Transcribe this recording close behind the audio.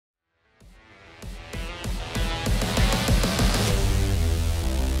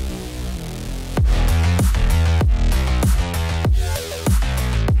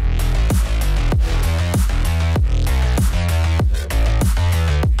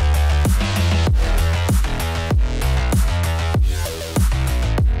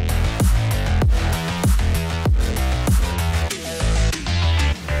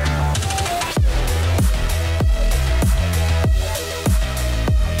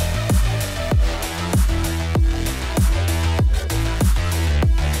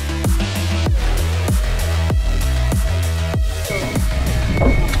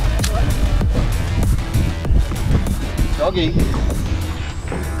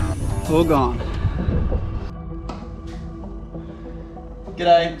all gone.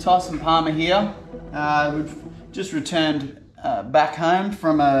 G'day, Tyson Palmer here. We've just returned back home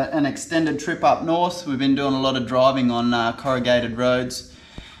from an extended trip up north. We've been doing a lot of driving on corrugated roads,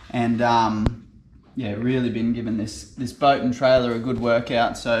 and yeah, really been giving this boat and trailer a good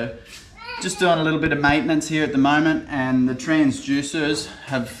workout. So just doing a little bit of maintenance here at the moment, and the transducers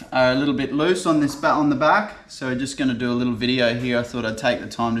are a little bit loose on the back. So just going to do a little video here. I thought I'd take the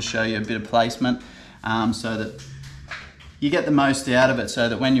time to show you a bit of placement so that you get the most out of it, so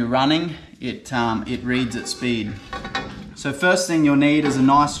that when you're running, it reads at speed. So first thing you'll need is a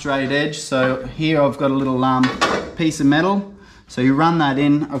nice straight edge. So here I've got a little piece of metal. So you run that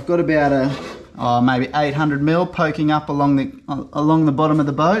in. I've got about maybe 800 mil poking up along the bottom of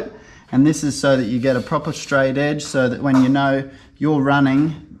the boat. And this is so that you get a proper straight edge, so that when you know you're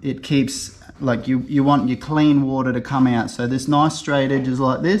running, it keeps, like you want your clean water to come out. So this nice straight edge is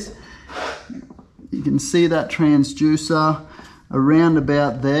like this. You can see that transducer around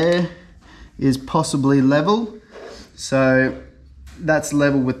about there is possibly level. So that's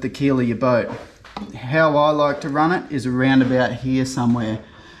level with the keel of your boat. How I like to run it is around about here somewhere.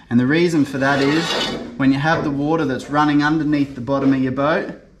 And the reason for that is when you have the water that's running underneath the bottom of your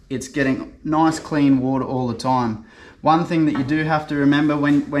boat, it's getting nice clean water all the time. One thing that you do have to remember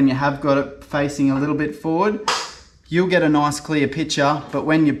when you have got it facing a little bit forward, you'll get a nice clear picture, but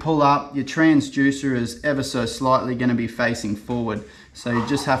when you pull up, your transducer is ever so slightly going to be facing forward. So you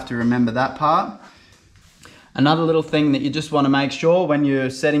just have to remember that part. Another little thing that you just want to make sure when you're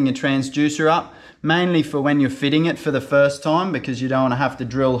setting your transducer up, mainly for when you're fitting it for the first time, because you don't want to have to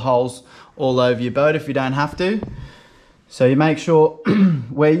drill holes all over your boat if you don't have to. So you make sure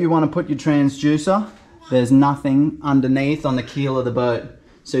where you want to put your transducer, there's nothing underneath on the keel of the boat.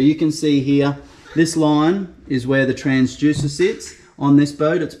 So you can see here, this line is where the transducer sits. On this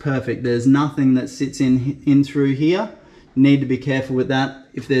boat, it's perfect. There's nothing that sits in through here. You need to be careful with that.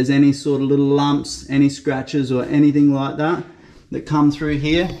 If there's any sort of little lumps, any scratches or anything like that that come through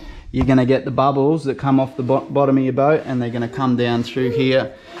here, you're going to get the bubbles that come off the bottom of your boat, and they're going to come down through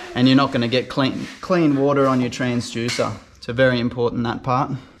here, and you're not going to get clean water on your transducer. So very important, that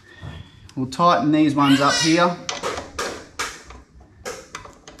part. We'll tighten these ones up here,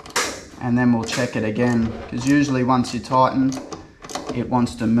 and then we'll check it again, because usually once you tighten, it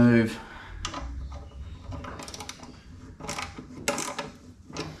wants to move.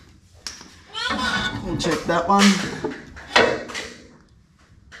 We'll check that one.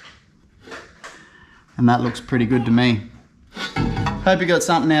 And that looks pretty good to me. Hope you got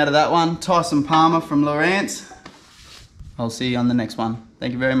something out of that one. Tyson Palmer from Lawrence. I'll see you on the next one.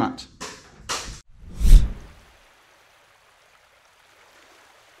 Thank you very much.